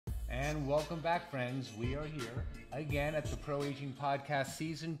And welcome back, friends. We are here again at the Pro Aging Podcast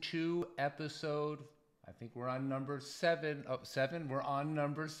Season 2 episode. I think we're on number 7. Oh, 7? We're on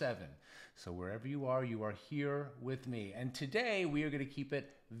number 7. So wherever you are here with me. And today we are going to keep it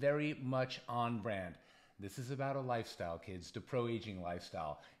very much on brand. This is about a lifestyle, kids, the pro aging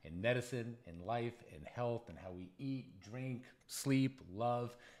lifestyle in medicine, in life, in health, and how we eat, drink, sleep,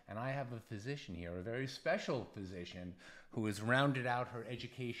 love. And I have a physician here, a very special physician who has rounded out her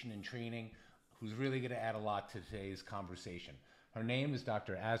education and training, who's really going to add a lot to today's conversation. Her name is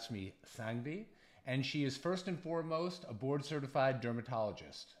Dr. Sanghvi, and she is first and foremost a board-certified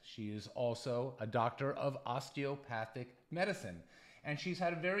dermatologist. She is also a doctor of osteopathic medicine. And she's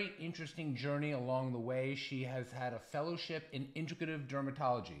had a very interesting journey along the way. She has had a fellowship in integrative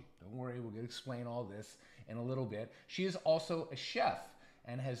dermatology. Don't worry, we're going to explain all this in a little bit. She is also a chef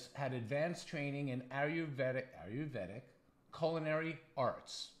and has had advanced training in Ayurvedic Culinary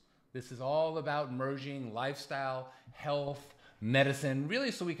Arts. This is all about merging lifestyle, health, medicine,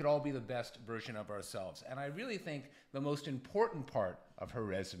 really so we could all be the best version of ourselves. And I really think the most important part of her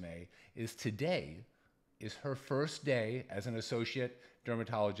resume is today is her first day as an associate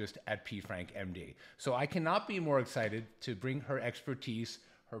dermatologist at PFRANKMD. So I cannot be more excited to bring her expertise,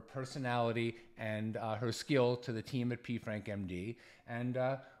 her personality, and her skill to the team at PFRANKMD. And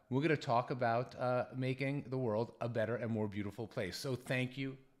we're going to talk about making the world a better and more beautiful place. So thank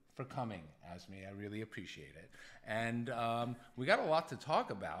you for coming, Asmi. I really appreciate it. And we got a lot to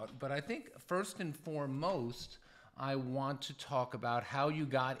talk about, but I think first and foremost, I want to talk about how you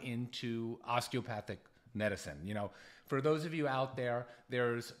got into osteopathic medicine. You know, for those of you out there,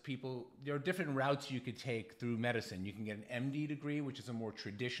 there are different routes you could take through medicine. You can get an MD degree, which is a more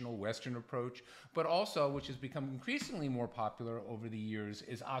traditional Western approach, but also, which has become increasingly more popular over the years,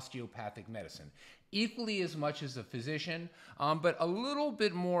 is osteopathic medicine. Equally as much as a physician, but a little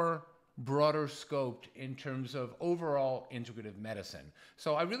bit more broader scoped in terms of overall integrative medicine.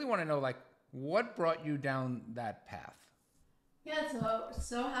 So I really want to know, like, what brought you down that path? Yeah,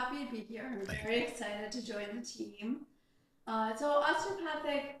 so happy to be here. I'm very excited to join the team. So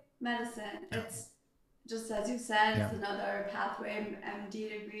osteopathic medicine, it's just as you said, it's another pathway, MD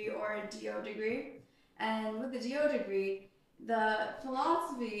degree or a DO degree. And with the DO degree, the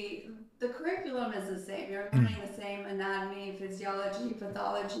philosophy, the curriculum is the same. You're learning the same anatomy, physiology,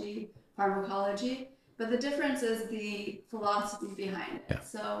 pathology, pharmacology, but the difference is the philosophy behind it. Yeah.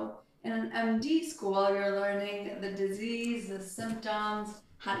 So in an MD school, you're learning the disease, the symptoms,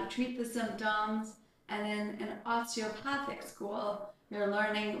 how to treat the symptoms. And in an osteopathic school, you're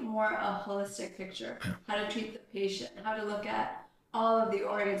learning more a holistic picture, how to treat the patient, how to look at all of the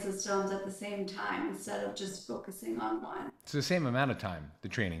organ systems at the same time instead of just focusing on one. It's the same amount of time, the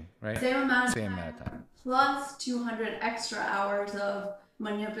training, right? Same amount of time. Plus 200 extra hours of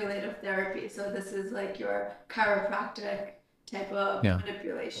manipulative therapy. So this is like your chiropractic type of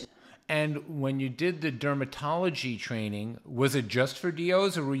manipulation. And when you did the dermatology training, was it just for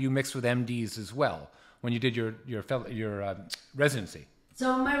DOs or were you mixed with MDs as well when you did your residency?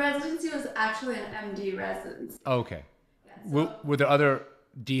 So my residency was actually an MD residency. Okay. Yeah, so were there other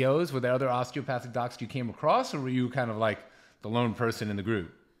DOs? Were there other osteopathic docs you came across, or were you kind of like the lone person in the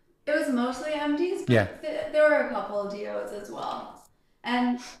group? It was mostly MDs, but there were a couple of DOs as well.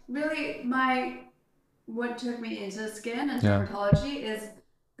 And really what took me into skin and dermatology is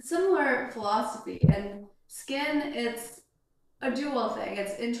similar philosophy. And skin, it's a dual thing.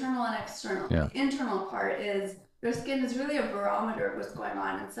 It's internal and external. Yeah. The internal part is your skin is really a barometer of what's going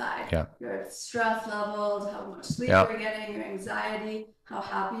on inside. Yeah. Your stress levels, how much sleep you're getting, your anxiety, how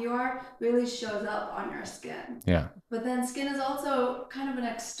happy you are really shows up on your skin. Yeah. But then skin is also kind of an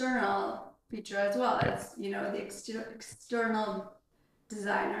external feature as well. It's, you know, the external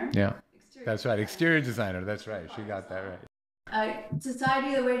designer. Yeah. That's right. Exterior designer. That's right. She got that right.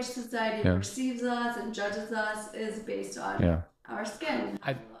 Society, the way society perceives us and judges us is based on our skin.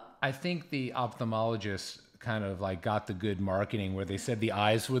 I think the ophthalmologists kind of like got the good marketing where they said the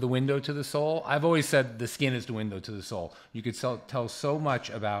eyes were the window to the soul. I've always said the skin is the window to the soul. You could tell so much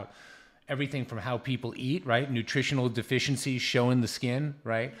about everything from how people eat, right? Nutritional deficiencies show in the skin,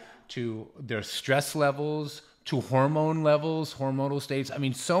 right? To their stress levels, to hormone levels, hormonal states. I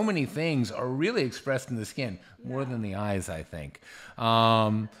mean, so many things are really expressed in the skin, more than the eyes, I think. Go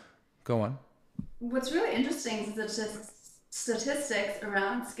on. What's really interesting is the statistics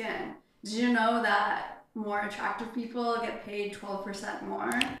around skin. Did you know that more attractive people get paid 12% more?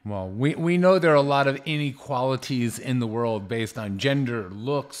 Well, we know there are a lot of inequalities in the world based on gender,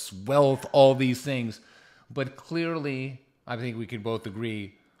 looks, wealth, all these things. But clearly, I think we could both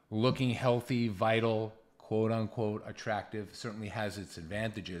agree, looking healthy, vital, quote unquote, attractive certainly has its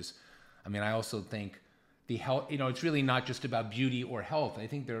advantages. I mean, I also think the health, it's really not just about beauty or health. I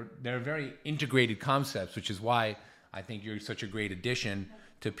think they're very integrated concepts, which is why I think you're such a great addition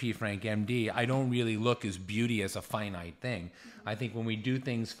to PFRANKMD. I don't really look as beauty as a finite thing. I think when we do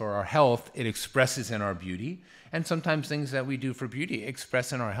things for our health, it expresses in our beauty. And sometimes things that we do for beauty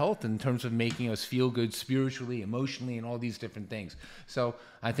express in our health in terms of making us feel good spiritually, emotionally, and all these different things. So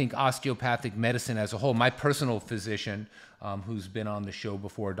I think osteopathic medicine as a whole, my personal physician, who's been on the show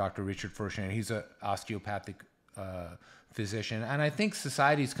before, Dr. Richard Fershand, he's an osteopathic physician. And I think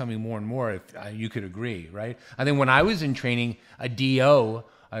society is coming more and more, if you could agree, right? I think when I was in training, a DO,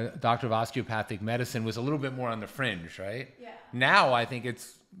 a doctor of osteopathic medicine, was a little bit more on the fringe, right? Yeah. Now I think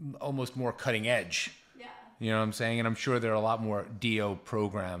it's almost more cutting edge. Yeah. You know what I'm saying? And I'm sure there are a lot more DO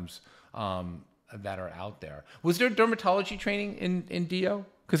programs that are out there. Was there dermatology training in DO?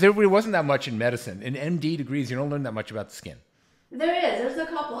 Because there wasn't that much in medicine. In MD degrees, you don't learn that much about the skin. There is. There's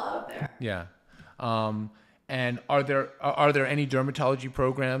a couple out there. Yeah. And are there any dermatology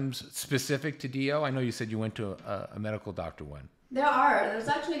programs specific to DO? I know you said you went to a medical doctor one. There are. There's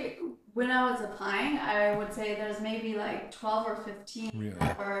actually, when I was applying, I would say there's maybe like 12 or 15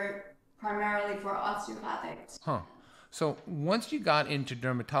 that were primarily for osteopathics. Huh. So once you got into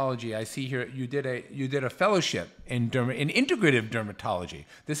dermatology, I see here you did a fellowship in integrative dermatology.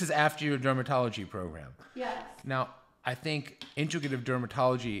 This is after your dermatology program. Yes. Now, I think integrative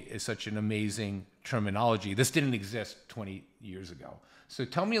dermatology is such an amazing terminology. This didn't exist 20 years ago. So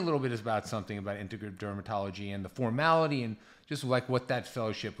tell me a little bit about something about integrative dermatology and the formality and just like what that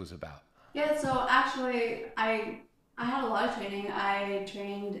fellowship was about. Yeah, so actually I had a lot of training. I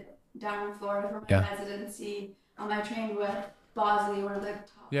trained down in Florida for my residency. I trained with Bosley, one of the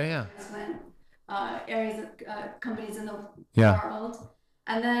top companies in the world.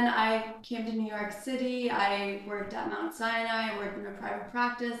 And then I came to New York City. I worked at Mount Sinai. I worked in a private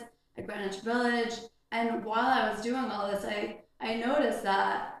practice at Greenwich Village. And while I was doing all this, I noticed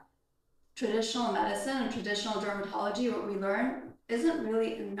that traditional medicine and traditional dermatology, what we learn, isn't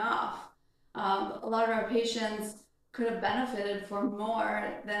really enough. A lot of our patients could have benefited from more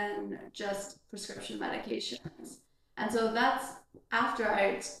than just prescription medications. And so that's after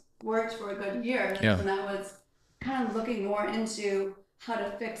I worked for a good year, that's when I was kind of looking more into how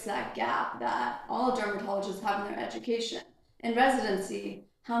to fix that gap that all dermatologists have in their education. In residency,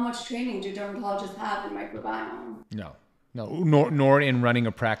 how much training do dermatologists have in microbiome? No, nor in running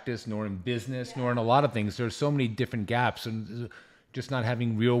a practice, nor in business, nor in a lot of things. There's so many different gaps, and just not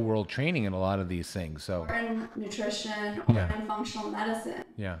having real world training in a lot of these things. So or in nutrition or in functional medicine.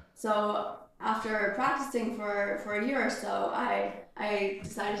 Yeah. So after practicing for a year or so, I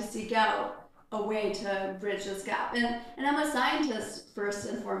decided to seek out a way to bridge this gap. And I'm a scientist first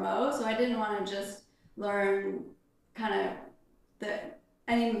and foremost, so I didn't want to just learn kind of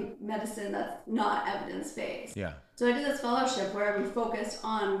any medicine that's not evidence-based. Yeah. So I did this fellowship where we focused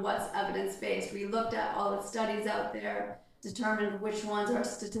on what's evidence-based. We looked at all the studies out there, determined which ones are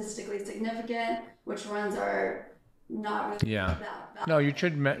statistically significant, which ones are not really that valuable. No,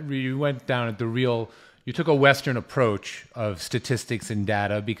 you went down at you took a Western approach of statistics and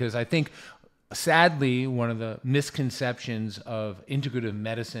data, because I think, sadly, one of the misconceptions of integrative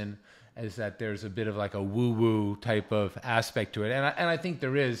medicine is that there's a bit of like a woo-woo type of aspect to it. And I think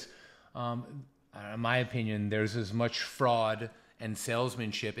there is, in my opinion, there's as much fraud and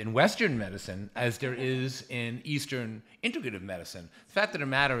salesmanship in Western medicine as there is in Eastern integrative medicine. The fact of the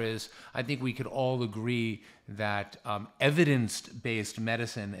matter is, I think we could all agree that evidence-based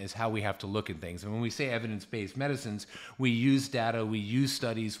medicine is how we have to look at things. And when we say evidence-based medicines, we use data, we use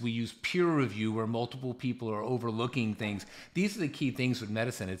studies, we use peer review where multiple people are overlooking things. These are the key things with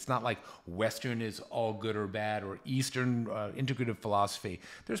medicine. It's not like Western is all good or bad, or Eastern integrative philosophy.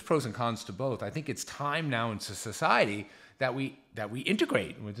 There's pros and cons to both. I think it's time now in society that we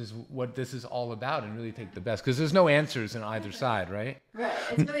integrate, which is what this is all about, and really take the best, because there's no answers on either side, right? Right.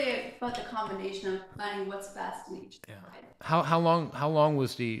 It's really about the combination of finding what's best in each side. How long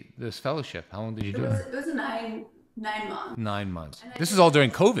was this fellowship? How long did you do it? It was 9 months. 9 mons. This is all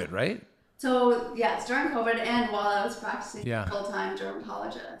during COVID, right? So yes, during COVID and while I was practicing full-time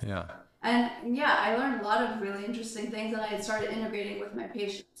dermatologist. Yeah. And I learned a lot of really interesting things that I had started integrating with my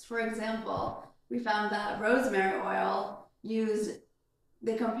patients. For example, we found that rosemary oil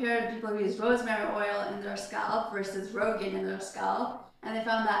they compared people who used rosemary oil in their scalp versus Rogaine in their scalp, and they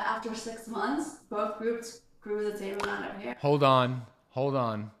found that after 6 months, both groups grew the same amount of hair. Hold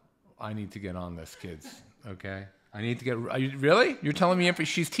on. I need to get on this, kids. Okay? I need to get... Really? You're telling me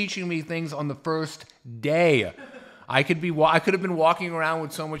she's teaching me things on the first day. I could have been walking around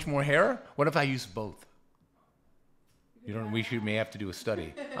with so much more hair. What if I used both? You don't. May have to do a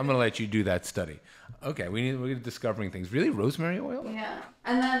study. I'm gonna let you do that study. Okay, we're discovering things. Really, rosemary oil? Yeah,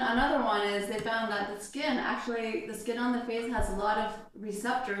 and then another one is they found that the skin on the face has a lot of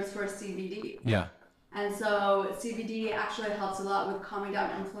receptors for CBD. Yeah. And so CBD actually helps a lot with calming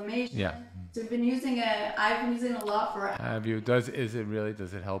down inflammation. Yeah. So we've been using it. I've been using it a lot for. Have you? Does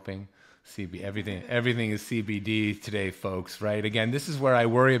it helping? Everything is CBD today, folks, right? Again, this is where I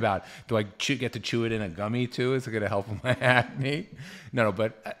worry about, do I get to chew it in a gummy too? Is it going to help with my acne? No,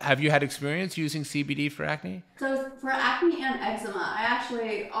 but have you had experience using CBD for acne? So for acne and eczema,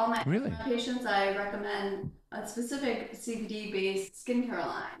 all my Really? patients, I recommend a specific CBD-based skincare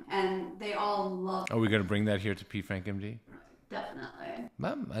line, and they all love it. Are we going to bring that here to PFRANKMD? Definitely.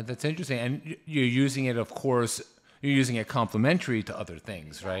 That's interesting. And you're using it, of course, you're using it complementary to other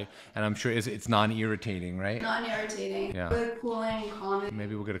things, right? And I'm sure it's non-irritating, right? Non-irritating. Yeah. Good, cooling, calming.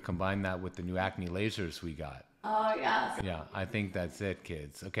 Maybe we're going to combine that with the new acne lasers we got. Oh, yes. Yeah, I think that's it,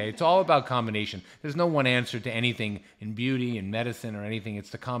 kids. Okay, it's all about combination. There's no one answer to anything in beauty and medicine or anything. It's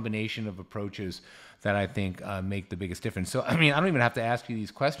the combination of approaches that I think make the biggest difference. So, I mean, I don't even have to ask you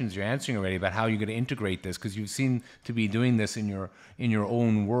these questions you're answering already about how you're going to integrate this, because you seem to be doing this in your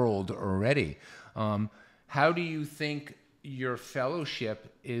own world already. How do you think your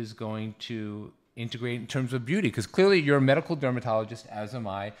fellowship is going to integrate in terms of beauty? Because clearly you're a medical dermatologist, as am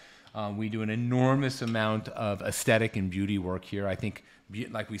I. We do an enormous amount of aesthetic and beauty work here. I think,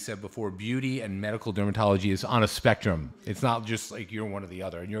 like we said before, beauty and medical dermatology is on a spectrum. It's not just like you're one or the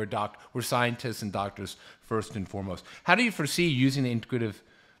other. And you're a doctor. We're scientists and doctors first and foremost. How do you foresee using the integrative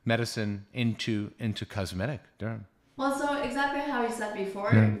medicine into cosmetic derm? Well, so exactly how you said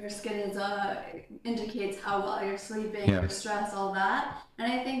before, your skin indicates how well you're sleeping, your stress, all that.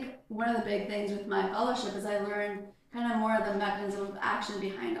 And I think one of the big things with my fellowship is I learned kind of more of the mechanism of action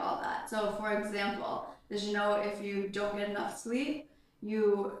behind all that. So, for example, as you know, if you don't get enough sleep,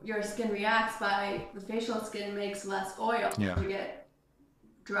 your skin reacts the facial skin makes less oil. Yeah. You get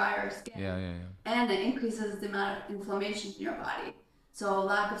drier skin. And it increases the amount of inflammation in your body. So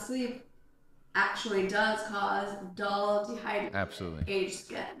lack of sleep actually does cause dull, dehydrated, aged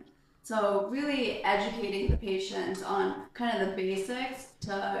skin. So really educating the patient on kind of the basics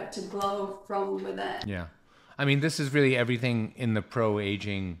to glow from within. Yeah. I mean, this is really everything in the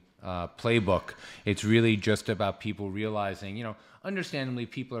pro-aging playbook. It's really just about people realizing, understandably,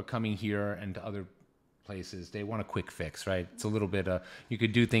 people are coming here and to other places. They want a quick fix, right? It's a little bit, you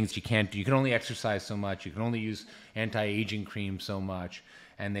could do things you can't do. You can only exercise so much. You can only use anti-aging cream so much.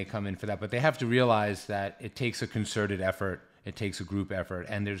 And they come in for that. But they have to realize that it takes a concerted effort. It takes a group effort.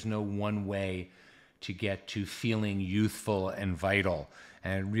 And there's no one way to get to feeling youthful and vital.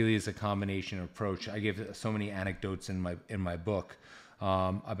 And it really is a combination approach. I give so many anecdotes in my book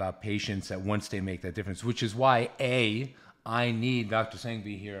about patients that once they make that difference, which is why, I need Dr.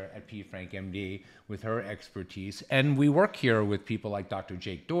 Sanghvi here at PFRANKMD with her expertise. And we work here with people like Dr.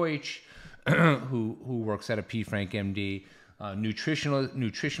 𝐁𝐞𝐬𝐦, who works at a PFRANKMD,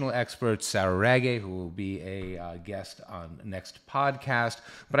 nutritional expert, Sarah Ragge, who will be a guest on the next podcast.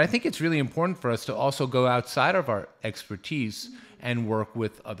 But I think it's really important for us to also go outside of our expertise and work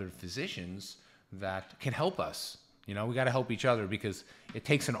with other physicians that can help us. We got to help each other because it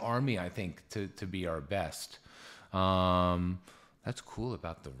takes an army, I think, to be our best. That's cool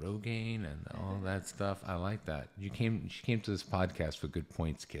about the Rogaine and all that stuff. I like that. She came to this podcast for good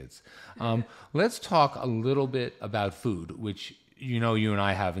points, kids. Let's talk a little bit about food, which you and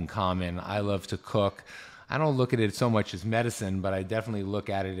I have in common. I love to cook. I don't look at it so much as medicine, but I definitely look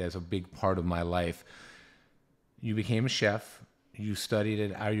at it as a big part of my life. You became a chef. You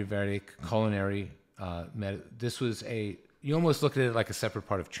studied at Ayurvedic Culinary you almost looked at it like a separate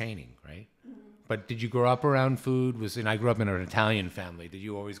part of training, right? But did you grow up around food? I grew up in an Italian family. Did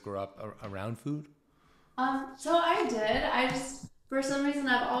you always grow up around food? So I did. For some reason,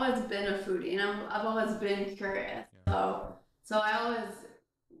 I've always been a foodie, and I've always been curious. Yeah. So I always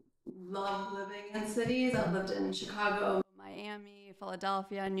loved living in cities. I've lived in Chicago, Miami,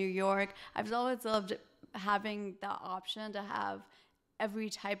 Philadelphia, New York. I've always loved having the option to have every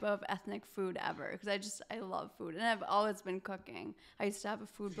type of ethnic food ever, because I love food, and I've always been cooking. I used to have a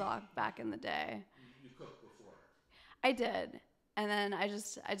food blog back in the day. You cooked before? I did, and then I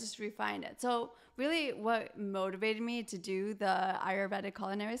just refined it. So really what motivated me to do the Ayurvedic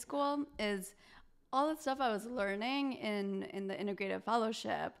Culinary School is all the stuff I was learning in the integrative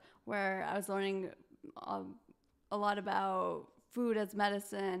fellowship, where I was learning a lot about food as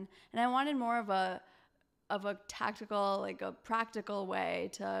medicine, and I wanted more of a tactical, like a practical way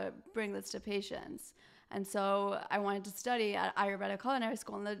to bring this to patients. And so I wanted to study at Ayurveda Culinary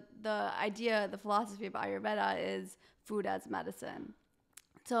School. And the idea, the philosophy of Ayurveda is food as medicine.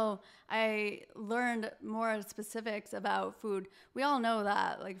 So I learned more specifics about food. We all know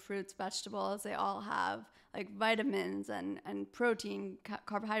that like fruits, vegetables, they all have like vitamins and protein,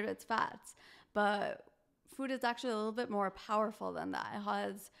 carbohydrates, fats. But food is actually a little bit more powerful than that. It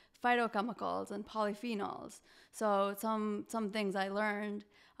has phytochemicals and polyphenols. So some things I learned,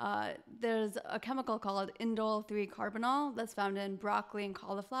 there's a chemical called indole 3-carbinol that's found in broccoli and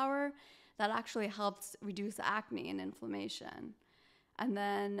cauliflower that actually helps reduce acne and inflammation. And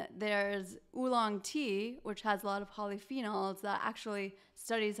then there's oolong tea, which has a lot of polyphenols that actually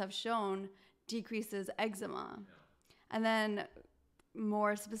studies have shown decreases eczema. And then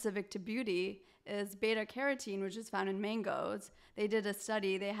more specific to beauty is beta carotene, which is found in mangoes. They did a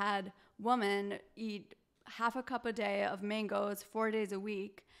study. They had women eat half a cup a day of mangoes 4 days a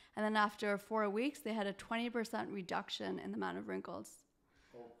week. And then after 4 weeks, they had a 20% reduction in the amount of wrinkles.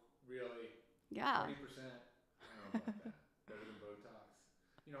 Oh, really? Yeah. 20%? I don't know about that. Better than Botox.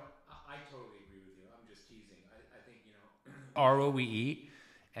 You know, I totally agree with you. I'm just teasing. I think, you know, are what we eat,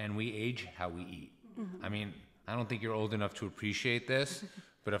 and we age how we eat. I mean, I don't think you're old enough to appreciate this,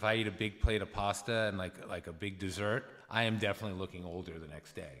 but if I eat a big plate of pasta and like a big dessert, I am definitely looking older the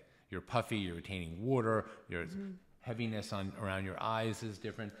next day. You're puffy, you're retaining water, your heaviness around your eyes is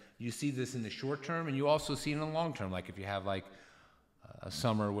different. You see this in the short term, and you also see it in the long term. Like if you have like a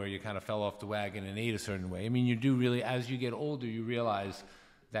summer where you kind of fell off the wagon and ate a certain way. I mean, you do really, as you get older, you realize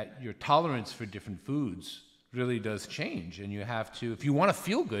that your tolerance for different foods really does change. And you have to, if you want to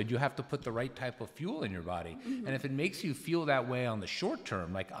feel good, you have to put the right type of fuel in your body. And if it makes you feel that way on the short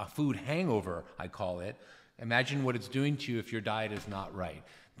term, like a food hangover, I call it, imagine what it's doing to you if your diet is not right.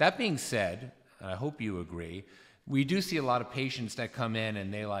 That being said, and I hope you agree, we do see a lot of patients that come in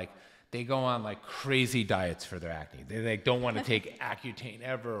and they go on like crazy diets for their acne. They don't want to take Accutane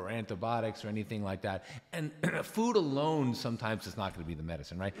ever or antibiotics or anything like that. And food alone sometimes is not going to be the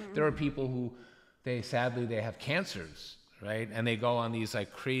medicine, right? There are people who, sadly they have cancers, right? And they go on these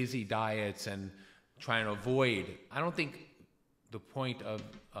like crazy diets and try and avoid. I don't think the point of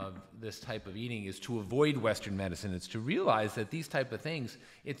this type of eating is to avoid Western medicine. It's to realize that these type of things,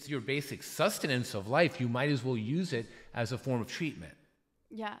 it's your basic sustenance of life. You might as well use it as a form of treatment.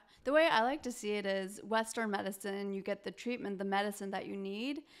 Yeah. The way I like to see it is Western medicine, you get the treatment, the medicine that you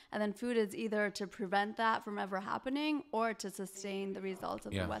need, and then food is either to prevent that from ever happening or to sustain the results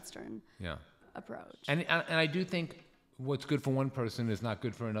of the Western approach. And I do think what's good for one person is not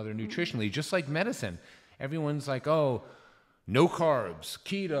good for another nutritionally, just like medicine. Everyone's like, oh, no carbs,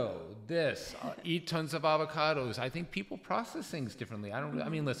 keto, this, eat tons of avocados. I think people process things differently. I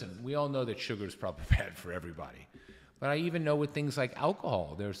mean, listen, we all know that sugar is probably bad for everybody. But I even know with things like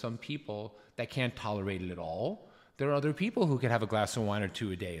alcohol, there are some people that can't tolerate it at all. There are other people who can have a glass of wine or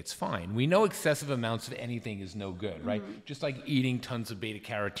two a day. It's fine. We know excessive amounts of anything is no good, right? Just like eating tons of beta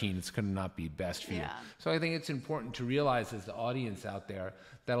carotene, it's going to not be best for you. So I think it's important to realize as the audience out there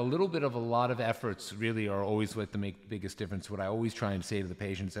that a little bit of a lot of efforts really are always what to make the biggest difference. What I always try and say to the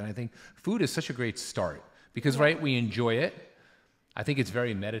patients, and I think food is such a great start because, right, we enjoy it. I think it's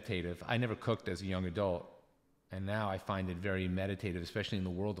very meditative. I never cooked as a young adult. And now I find it very meditative, especially in the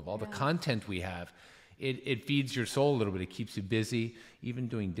world of all the content we have. It feeds your soul a little bit. It keeps you busy. Even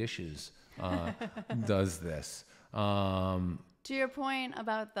doing dishes does this. To your point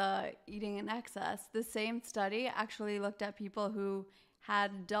about the eating in excess, the same study actually looked at people who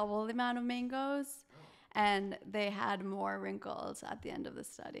had double the amount of mangoes, and they had more wrinkles at the end of the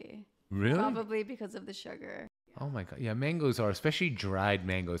study. Really? Probably because of the sugar. Oh my God. Yeah, mangoes are, especially dried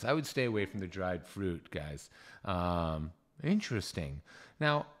mangoes. I would stay away from the dried fruit, guys. Interesting.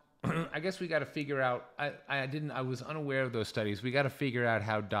 Now, I guess we got to figure out, I was unaware of those studies. We got to figure out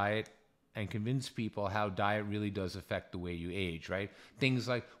how diet and convince people how diet really does affect the way you age, right? Things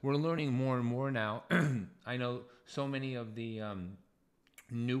like, we're learning more and more now. I know so many of the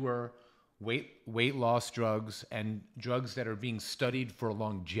newer weight loss drugs and drugs that are being studied for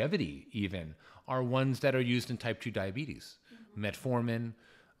longevity even are ones that are used in type 2 diabetes. Metformin,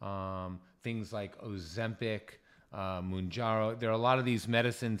 things like Ozempic, Mounjaro. There are a lot of these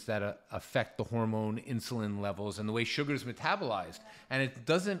medicines that affect the hormone insulin levels and the way sugar is metabolized. And it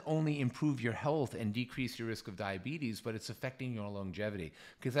doesn't only improve your health and decrease your risk of diabetes, but it's affecting your longevity.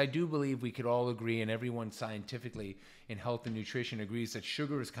 Because I do believe we could all agree, and everyone scientifically in health and nutrition agrees, that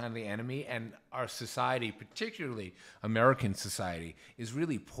sugar is kind of the enemy, and our society, particularly American society, is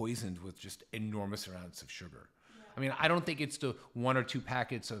really poisoned with just enormous amounts of sugar. I mean, I don't think it's the 1 or 2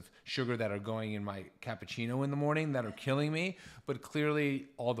 packets of sugar that are going in my cappuccino in the morning that are killing me, but clearly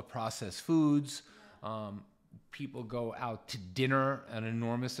all the processed foods, people go out to dinner an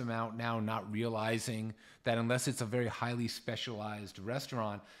enormous amount now, not realizing that unless it's a very highly specialized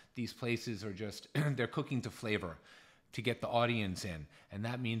restaurant, these places are just, they're cooking to flavor, to get the audience in. And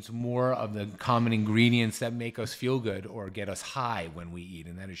that means more of the common ingredients that make us feel good or get us high when we eat.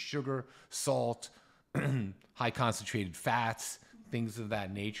 And that is sugar, salt, high concentrated fats, things of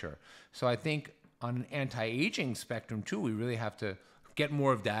that nature. So I think on an anti-aging spectrum too, we really have to get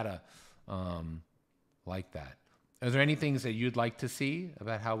more of data like that. Are there any things that you'd like to see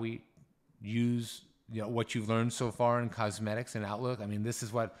about how we use, you know, what you've learned so far in cosmetics and outlook? I mean, this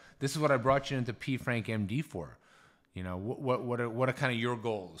is what I brought you into PFRANKMD for. You know, what are kind of your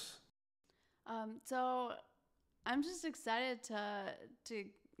goals? So I'm just excited to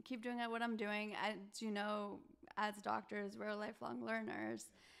keep doing what I'm doing. As you know, as doctors, we're lifelong learners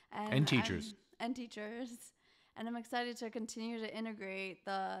and teachers. And I'm excited to continue to integrate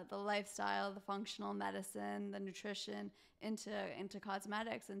the lifestyle, the functional medicine, the nutrition into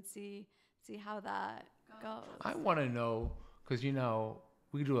cosmetics and see how that goes. I want to know, because, you know,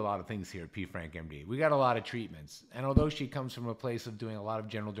 we do a lot of things here at PFRANKMD. We got a lot of treatments. And although she comes from a place of doing a lot of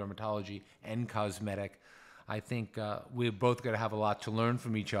general dermatology and cosmetic, I think we're both going to have a lot to learn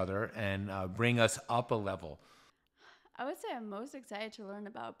from each other and bring us up a level. I would say I'm most excited to learn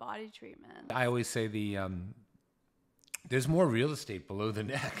about body treatment. I always say there's more real estate below the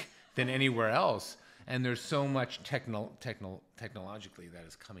neck than anywhere else. And there's so much technologically that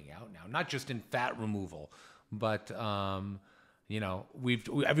is coming out now, not just in fat removal, but, you know,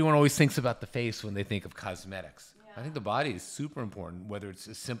 everyone always thinks about the face when they think of cosmetics. Yeah. I think the body is super important, whether it's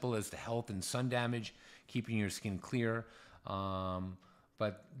as simple as the health and sun damage, keeping your skin clear.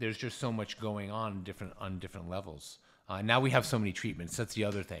 But there's just so much going on different levels. Now we have so many treatments. That's the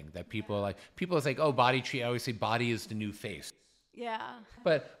other thing that people are like. People are like, oh, body treat. I always say body is the new face. Yeah.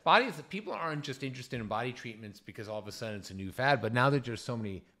 But people aren't just interested in body treatments because all of a sudden it's a new fad. But now there's just so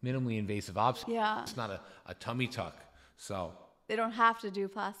many minimally invasive options. Yeah. It's not a tummy tuck. So they don't have to do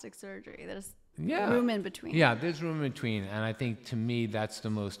plastic surgery. There's room in between. Yeah, there's room in between. And I think to me, that's the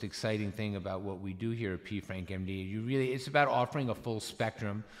most exciting thing about what we do here at PFRANKMD. It's about offering a full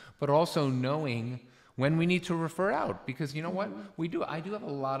spectrum, but also knowing when we need to refer out, because you know what I do have a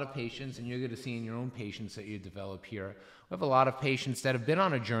lot of patients, and you're going to see in your own patients that you develop here. We have a lot of patients that have been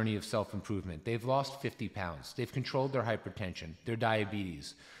on a journey of self-improvement. They've lost 50 pounds. They've controlled their hypertension, their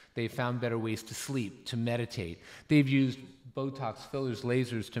diabetes. They've found better ways to sleep, to meditate. They've used Botox, fillers,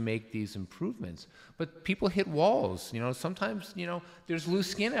 lasers to make these improvements. But people hit walls. You know, sometimes, you know, there's loose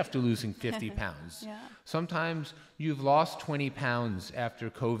skin after losing 50 pounds. Yeah. Sometimes you've lost 20 pounds after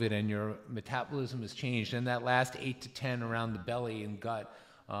COVID and your metabolism has changed. And that last 8 to 10 around the belly and gut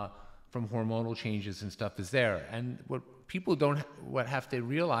from hormonal changes and stuff is there. And what people have to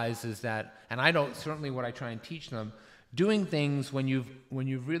realize is that, and certainly what I try and teach them, doing things when you've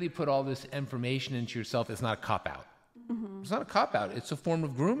really put all this information into yourself is not a cop-out. Mm-hmm. It's not a cop-out. It's a form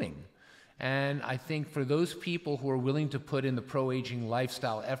of grooming. And I think for those people who are willing to put in the pro-aging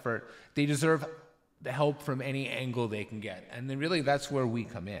lifestyle effort, they deserve the help from any angle they can get. And then really that's where we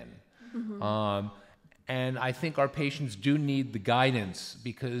come in. Mm-hmm. And I think our patients do need the guidance,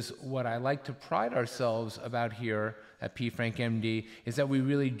 because what I like to pride ourselves about here at PFRANKMD is that we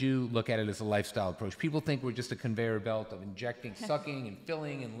really do look at it as a lifestyle approach. People think we're just a conveyor belt of injecting, sucking, and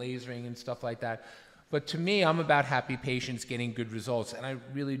filling and lasering and stuff like that. But to me, I'm about happy patients getting good results. And I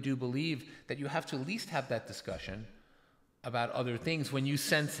really do believe that you have to at least have that discussion about other things when you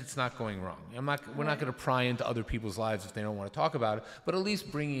sense it's not going wrong. We're not going to pry into other people's lives if they don't want to talk about it, but at least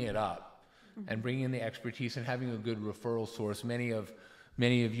bringing it up and bringing in the expertise and having a good referral source. Many of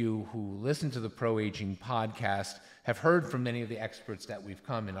you who listen to the Pro-Aging podcast have heard from many of the experts that we've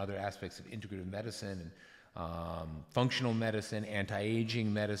come in other aspects of integrative medicine and functional medicine,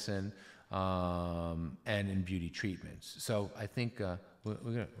 anti-aging medicine, and in beauty treatments. So I think we're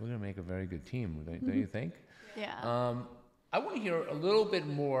gonna make a very good team, don't you think? Yeah. I want to hear a little bit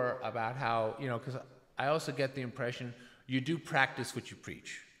more about how, you know, because I also get the impression you do practice what you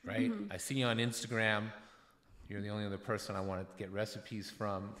preach, right? Mm-hmm. I see you on Instagram. You're the only other person I wanted to get recipes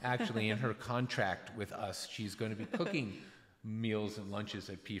from. Actually, in her contract with us, she's going to be cooking meals and lunches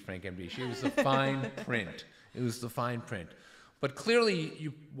at PFRANKMD. It was the fine print. It was the fine print. But clearly,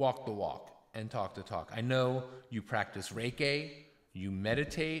 you walk the walk and talk the talk. I know you practice Reiki, you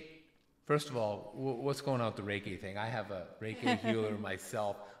meditate. First of all, what's going on with the Reiki thing? I have a Reiki healer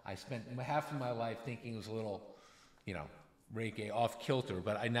myself. I spent half of my life thinking it was a little, you know, Reiki off kilter,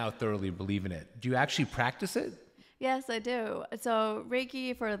 but I now thoroughly believe in it. Do you actually practice it? Yes, I do. So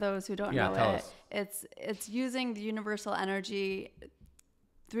Reiki, for those who don't know it, it's using the universal energy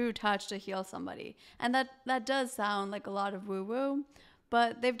through touch to heal somebody. And that does sound like a lot of woo-woo,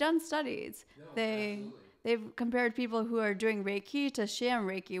 but they've done studies. No, They've compared people who are doing Reiki to sham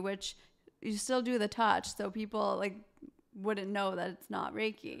Reiki, which you still do the touch, so people like wouldn't know that it's not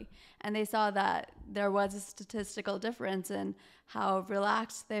Reiki. And they saw that there was a statistical difference in how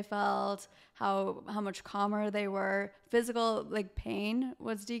relaxed they felt, how much calmer they were. Physical like pain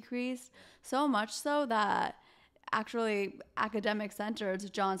was decreased, so much so that actually academic centers,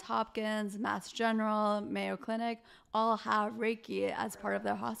 Johns Hopkins, Mass General, Mayo Clinic, all have Reiki as part of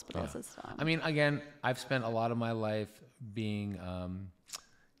their hospital system. I mean, again, I've spent a lot of my life being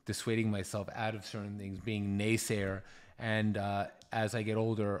dissuading myself out of certain things, being naysayer. And as I get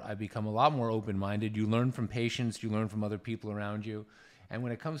older, I become a lot more open-minded. You learn from patients, you learn from other people around you. And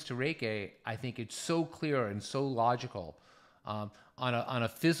when it comes to Reiki, I think it's so clear and so logical. On a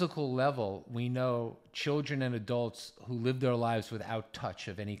physical level, we know children and adults who live their lives without touch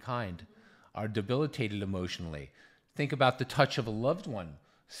of any kind are debilitated emotionally. Think about the touch of a loved one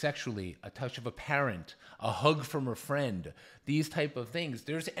sexually, a touch of a parent, a hug from a friend, these type of things.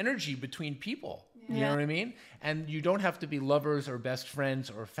 There's energy between people. You know what I mean? And you don't have to be lovers or best friends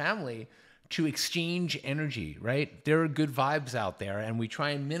or family to exchange energy, right? There are good vibes out there, and we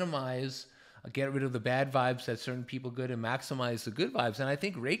try and minimize, get rid of the bad vibes that certain people get and maximize the good vibes. And I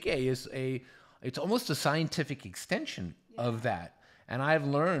think Reiki is it's almost a scientific extension of that. And I've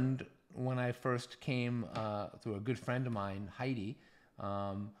learned when I first came through a good friend of mine, Heidi,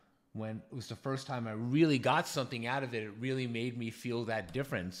 when it was the first time I really got something out of it, it really made me feel that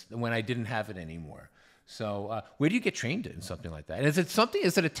difference when I didn't have it anymore. So where do you get trained in something like that? And is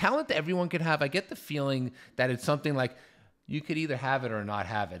it a talent that everyone could have? I get the feeling that it's something like you could either have it or not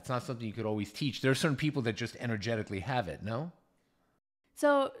have it. It's not something you could always teach. There are certain people that just energetically have it, no?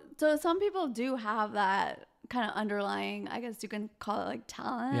 So some people do have that kind of underlying, I guess you can call it like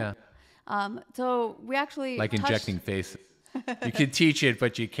talent. Yeah. So we actually like injecting faces. You can teach it,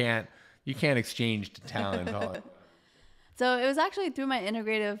 but you can't exchange talent. So it was actually through my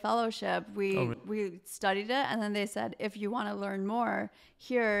integrative fellowship. We studied it, and then they said, if you want to learn more,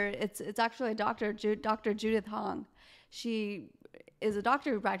 here it's actually Dr. Judith Hong. She is a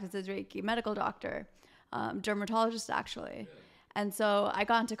doctor who practices Reiki, medical doctor, dermatologist actually. And so I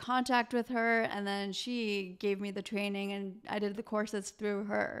got into contact with her, and then she gave me the training, and I did the courses through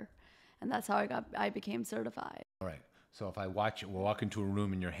her, and that's how I became certified. All right. So if I walk into a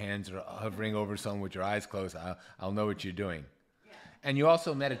room and your hands are hovering over someone with your eyes closed, I'll know what you're doing. Yeah. And you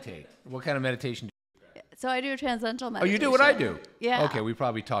also meditate. What kind of meditation do you do? So I do transcendental meditation. Oh, you do what I do? Yeah. Okay, we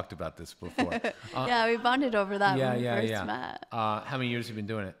probably talked about this before. Yeah, we bonded over that when we first met. How many years have you been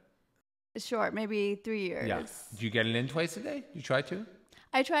doing it? Short, maybe 3 years. Yeah. Do you get it in twice a day? You try to?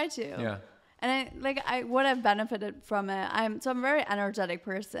 I try to. Yeah. And what I've benefited from it, I'm a very energetic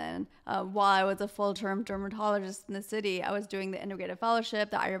person. While I was a full-term dermatologist in the city, I was doing the integrative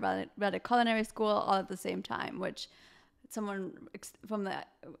fellowship, the Ayurvedic Culinary School, all at the same time, which someone from the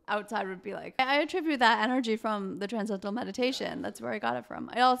outside would be like, I attribute that energy from the transcendental meditation. That's where I got it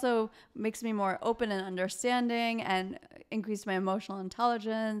from. It also makes me more open and understanding and increased my emotional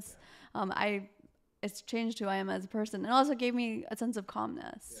intelligence. It's changed who I am as a person, and also gave me a sense of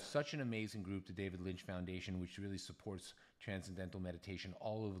calmness. Yeah. Such an amazing group, the David Lynch Foundation, which really supports transcendental meditation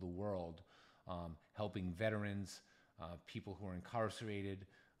all over the world, helping veterans, people who are incarcerated,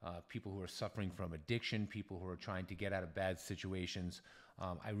 people who are suffering from addiction, people who are trying to get out of bad situations.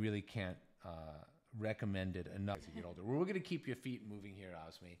 I really can't recommend it enough as you get older. We're going to keep your feet moving here,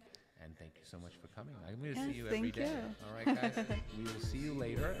 Asmi, and thank you so much for coming. I'm going to see you every day. Thank you. All right, guys? We will see you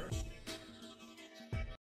later.